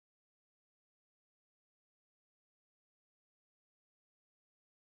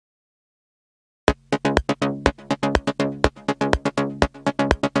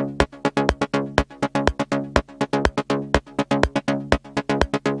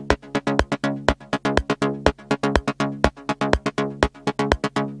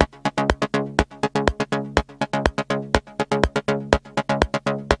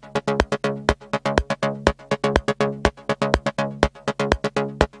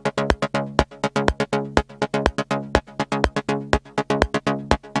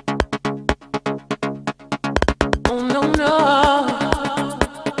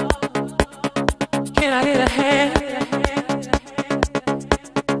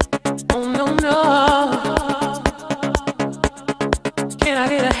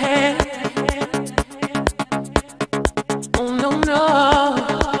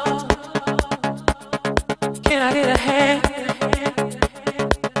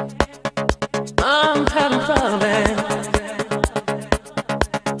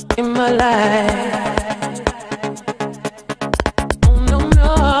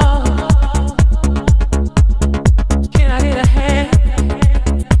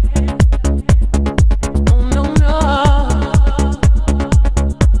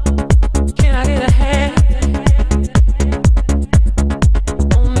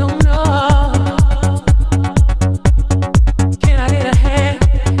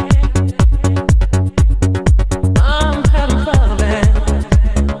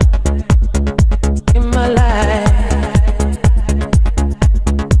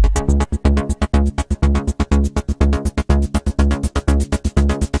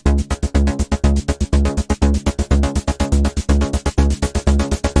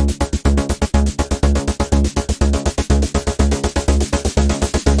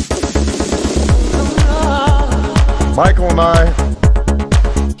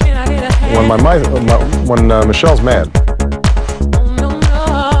Michael and I, when Michelle's mad.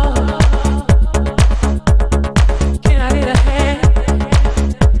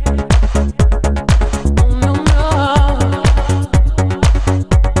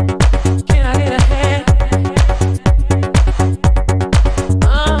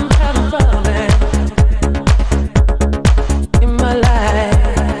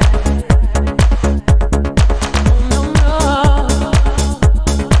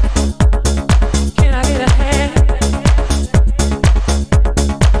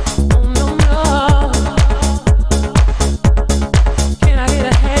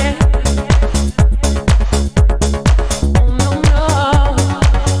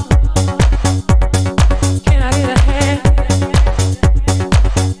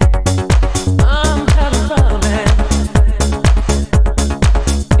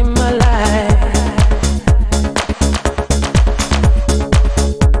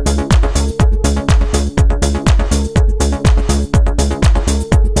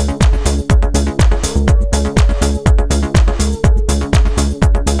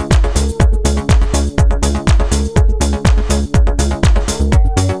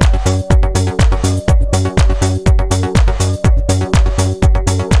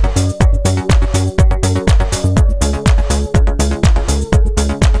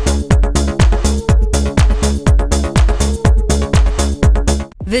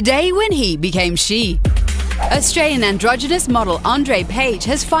 The day when he became she. Australian androgynous model Andre Page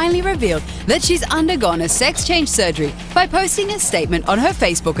has finally revealed that she's undergone a sex change surgery by posting a statement on her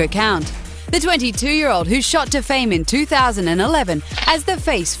Facebook account. The 22-year-old, who shot to fame in 2011 as the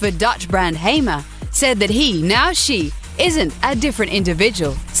face for Dutch brand Hamer, said that he, now she, isn't a different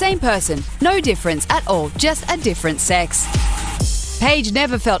individual. Same person, no difference at all, just a different sex. Page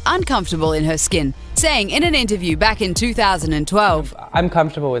never felt uncomfortable in her skin, saying in an interview back in 2012, "I'm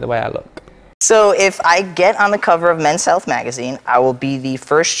comfortable with the way I look." So if I get on the cover of Men's Health magazine, I will be the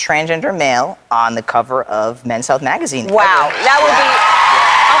first transgender male on the cover of Men's Health magazine. Wow, that would be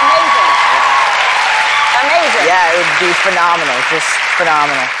amazing. Amazing. Yeah, it would be phenomenal, just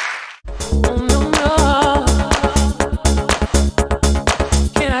phenomenal.